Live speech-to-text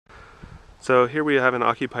So here we have an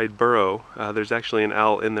occupied burrow. There's actually an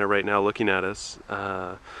owl in there right now looking at us.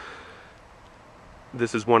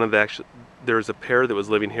 This is one of the there's a pair that was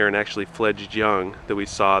living here and actually fledged young that we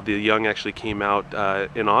saw. The young actually came out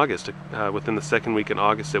in August, within the second week in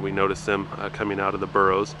August that we noticed them coming out of the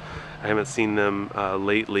burrows. I haven't seen them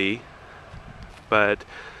lately, but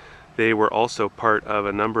they were also part of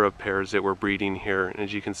a number of pairs that were breeding here. And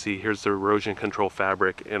as you can see, here's the erosion control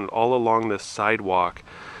fabric, and all along this sidewalk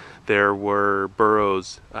there were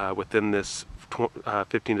burrows within this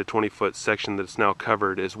 15 to 20 foot section that's now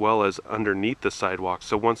covered, as well as underneath the sidewalk.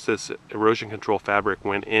 So once this erosion control fabric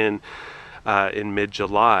went in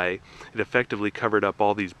mid-July, it effectively covered up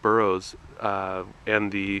all these burrows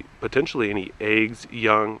and the potentially any eggs,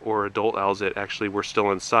 young or adult owls that actually were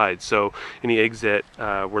still inside. So any eggs that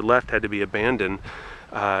were left had to be abandoned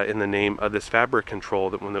in the name of this fabric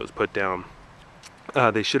control that when it was put down.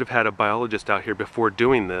 They should have had a biologist out here before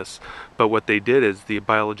doing this, but what they did is the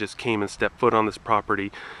biologist came and stepped foot on this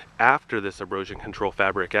property after this erosion control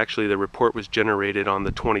fabric. Actually, the report was generated on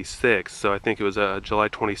the 26th, so I think it was July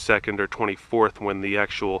 22nd or 24th when the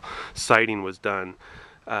actual sighting was done.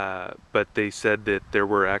 But they said that there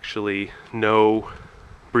were actually no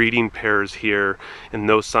breeding pairs here and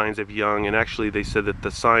no signs of young, and actually they said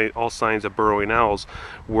that all signs of burrowing owls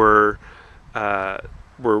were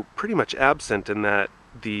pretty much absent, in that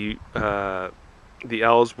the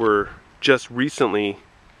owls were just recently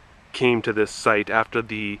came to this site after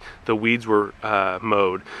the weeds were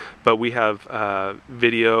mowed. But we have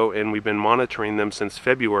video, and we've been monitoring them since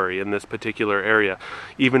February in this particular area.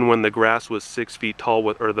 Even when the grass was 6 feet tall,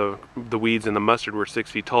 or the weeds and the mustard were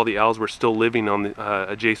 6 feet tall, the owls were still living on the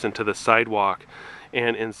adjacent to the sidewalk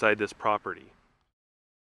and inside this property.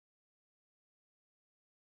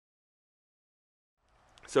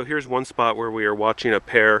 So here's one spot where we are watching a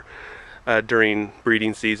pair during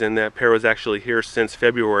breeding season. That pair was actually here since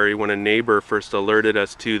February when a neighbor first alerted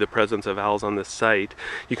us to the presence of owls on this site.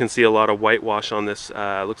 You can see a lot of whitewash on this,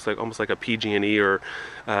 looks like almost like a PG&E or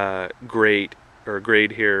grate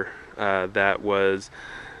here that was,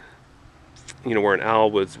 where an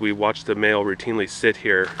owl was. We watched the male routinely sit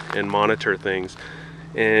here and monitor things.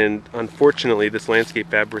 And unfortunately, this landscape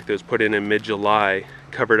fabric that was put in mid-July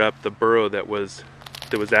covered up the burrow that was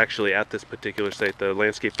actually at this particular site. The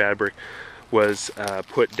landscape fabric was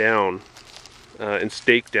put down and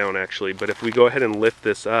staked down actually, but if we go ahead and lift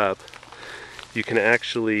this up, you can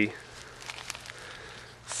actually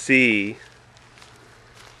see.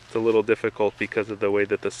 It's a little difficult because of the way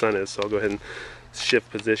that the sun is, so I'll go ahead and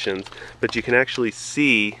shift positions, but you can actually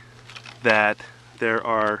see that there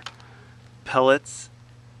are pellets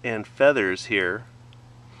and feathers here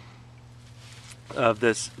of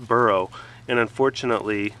this burrow. And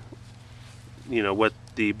unfortunately, what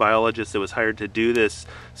the biologist that was hired to do this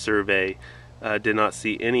survey did not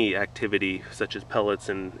see any activity such as pellets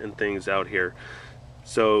and things out here.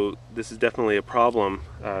 So this is definitely a problem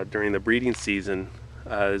during the breeding season,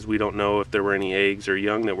 as we don't know if there were any eggs or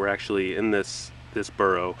young that were actually in this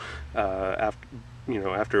burrow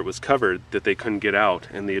after it was covered, that they couldn't get out,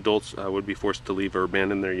 and the adults would be forced to leave or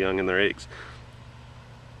abandon their young and their eggs.